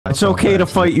It's okay to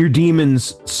fight your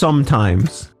demons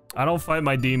sometimes. I don't fight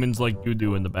my demons like you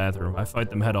do in the bathroom. I fight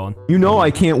them head on. You know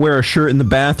I can't wear a shirt in the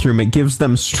bathroom. It gives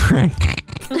them strength.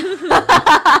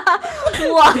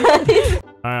 What? Alright,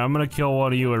 I'm gonna kill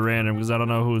one of you at random because I don't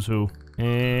know who's who.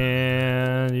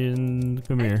 And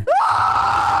come here.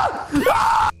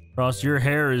 Ross, your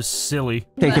hair is silly.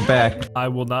 Take it back. I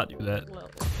will not do that.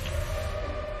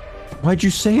 Why'd you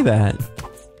say that?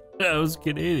 I was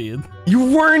Canadian.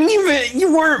 You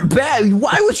weren't bad.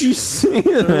 Why would you say I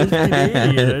was that?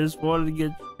 Canadian. I just wanted to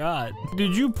get shot.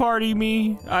 Did you party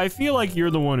me? I feel like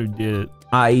you're the one who did it.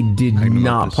 I did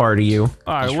not party you.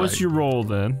 Alright, what's your role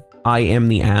then? I am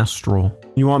the astral.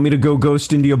 You want me to go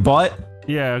ghost into your butt?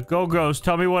 Yeah, go ghost.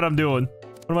 Tell me what I'm doing.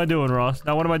 What am I doing, Ross?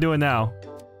 Now what am I doing now?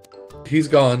 He's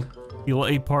gone. He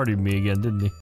partied me again, didn't he?